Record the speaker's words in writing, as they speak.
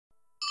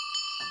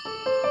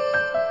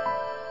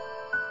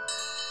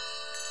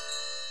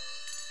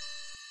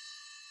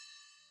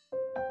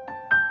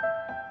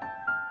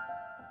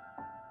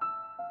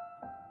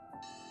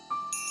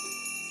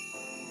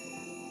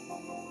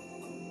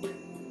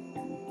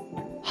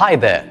Hi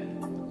there!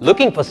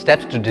 Looking for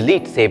steps to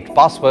delete saved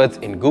passwords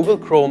in Google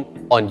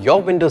Chrome on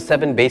your Windows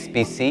 7 based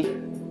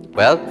PC?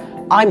 Well,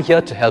 I'm here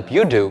to help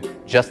you do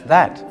just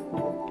that.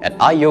 At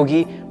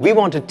iYogi, we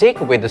want to take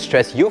away the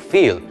stress you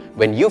feel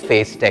when you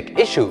face tech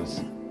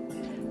issues.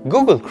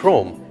 Google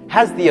Chrome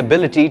has the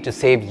ability to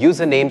save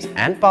usernames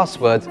and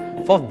passwords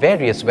for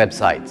various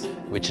websites,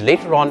 which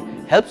later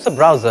on helps the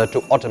browser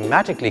to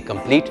automatically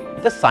complete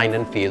the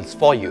sign-in fields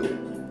for you.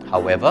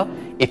 However,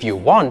 if you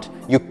want,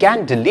 you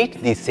can delete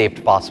these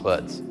saved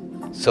passwords.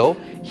 So,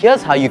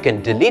 here's how you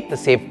can delete the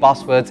saved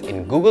passwords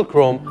in Google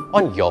Chrome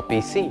on your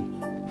PC.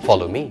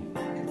 Follow me.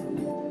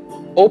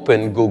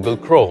 Open Google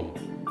Chrome.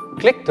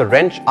 Click the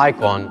wrench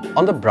icon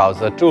on the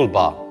browser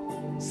toolbar.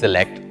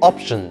 Select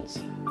Options.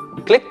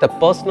 Click the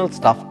Personal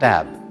Stuff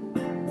tab.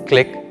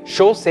 Click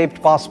Show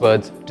Saved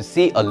Passwords to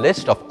see a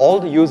list of all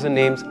the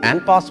usernames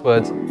and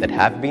passwords that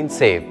have been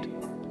saved.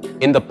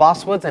 In the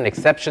Passwords and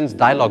Exceptions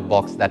dialog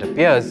box that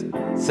appears,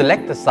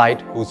 select the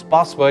site whose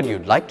password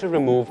you'd like to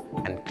remove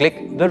and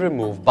click the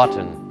Remove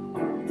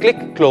button.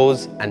 Click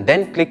Close and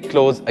then click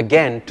Close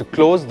again to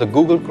close the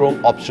Google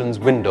Chrome Options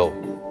window.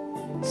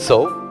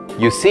 So,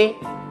 you see,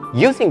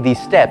 using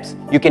these steps,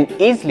 you can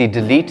easily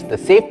delete the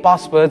saved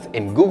passwords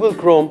in Google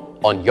Chrome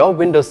on your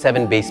Windows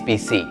 7 based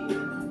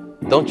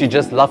PC. Don't you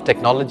just love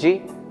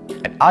technology?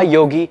 At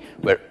iYogi,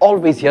 we're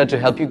always here to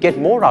help you get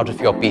more out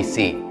of your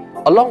PC,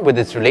 along with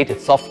its related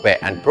software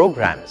and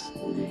programs.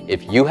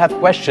 If you have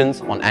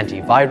questions on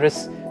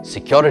antivirus,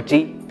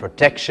 security,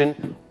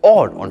 protection,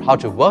 or on how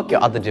to work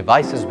your other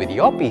devices with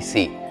your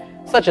PC,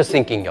 such as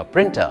syncing your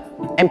printer,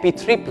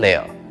 MP3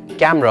 player,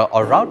 camera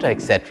or router,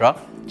 etc.,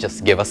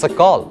 just give us a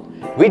call.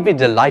 We'd be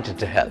delighted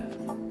to help.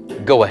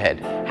 Go ahead,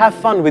 have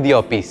fun with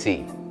your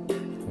PC.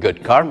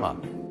 Good karma.